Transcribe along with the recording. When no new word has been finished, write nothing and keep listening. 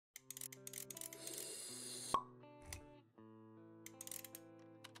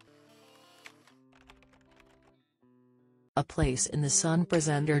A Place in the Sun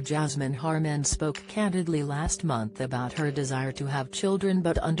presenter Jasmine Harman spoke candidly last month about her desire to have children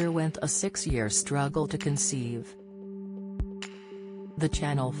but underwent a 6-year struggle to conceive. The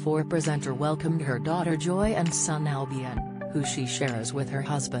Channel 4 presenter welcomed her daughter Joy and son Albion, who she shares with her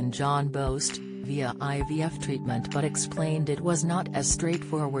husband John Boast, via IVF treatment, but explained it was not as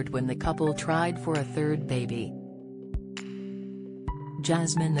straightforward when the couple tried for a third baby.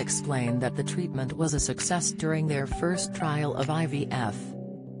 Jasmine explained that the treatment was a success during their first trial of IVF.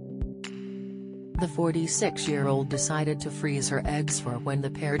 The 46-year-old decided to freeze her eggs for when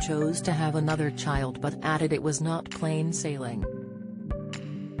the pair chose to have another child, but added it was not plain sailing.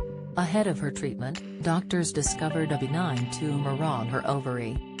 Ahead of her treatment, doctors discovered a benign tumor on her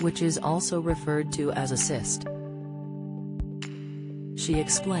ovary, which is also referred to as a cyst. She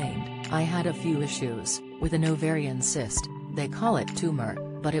explained, "I had a few issues with an ovarian cyst. They call it tumor,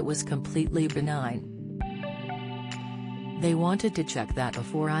 but it was completely benign. They wanted to check that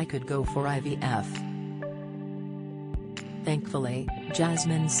before I could go for IVF." Thankfully,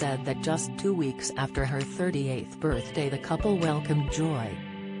 Jasmine said that just 2 weeks after her 38th birthday the couple welcomed Joy.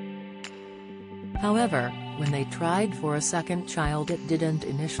 However, when they tried for a second child it didn't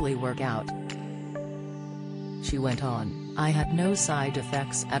initially work out. She went on, "I had no side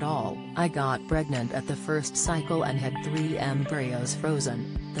effects at all. I got pregnant at the first cycle and had 3 embryos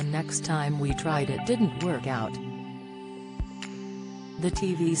frozen. The next time we tried it didn't work out." The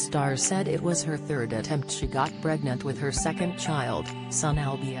TV star said it was her third attempt she got pregnant with her second child, son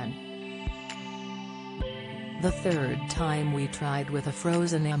Albion. "The third time we tried with a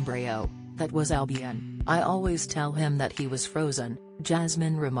frozen embryo, that was Albion. I always tell him that he was frozen,"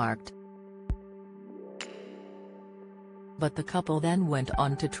 Jasmine remarked. But the couple then went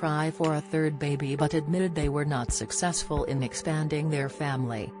on to try for a third baby but admitted they were not successful in expanding their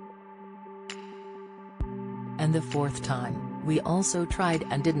family. "And the fourth time, we also tried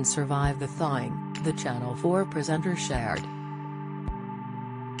and didn't survive the thawing," the Channel 4 presenter shared.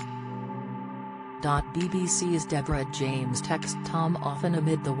 BBC's Deborah James texts Tom often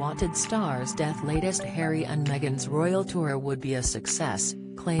amid the wanted star's death. Latest Harry and Meghan's royal tour would be a success,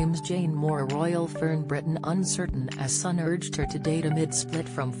 claims Jane Moore. Royal fern Britain uncertain as son urged her to date amid split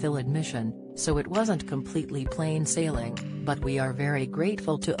from Phil admission, "So it wasn't completely plain sailing, but we are very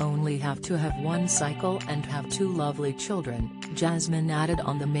grateful to only have to have 1 cycle and have 2 lovely children," Jasmine added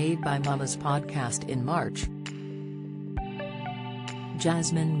on the Made by Mamas podcast in March.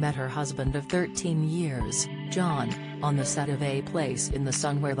 Jasmine met her husband of 13 years, John, on the set of A Place in the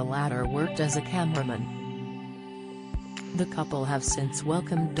Sun where the latter worked as a cameraman. The couple have since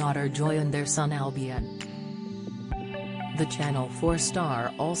welcomed daughter Joy and their son Albion. The Channel 4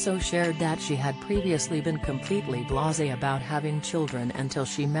 star also shared that she had previously been completely blasé about having children until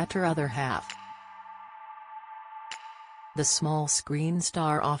she met her other half. The small screen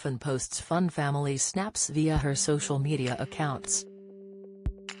star often posts fun family snaps via her social media accounts.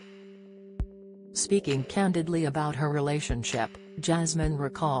 Speaking candidly about her relationship, Jasmine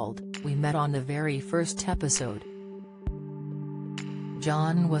recalled, "We met on the very first episode.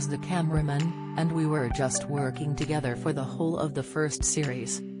 John was the cameraman, and we were just working together for the whole of the first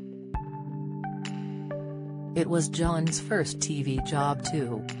series. It was John's first TV job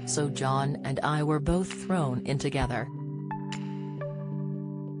too, so John and I were both thrown in together.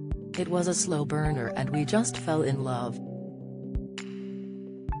 It was a slow burner and we just fell in love.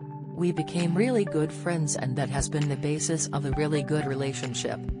 We became really good friends and that has been the basis of a really good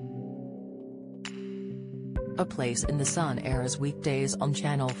relationship." A Place in the Sun airs weekdays on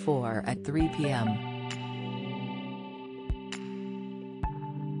Channel 4 at 3 p.m.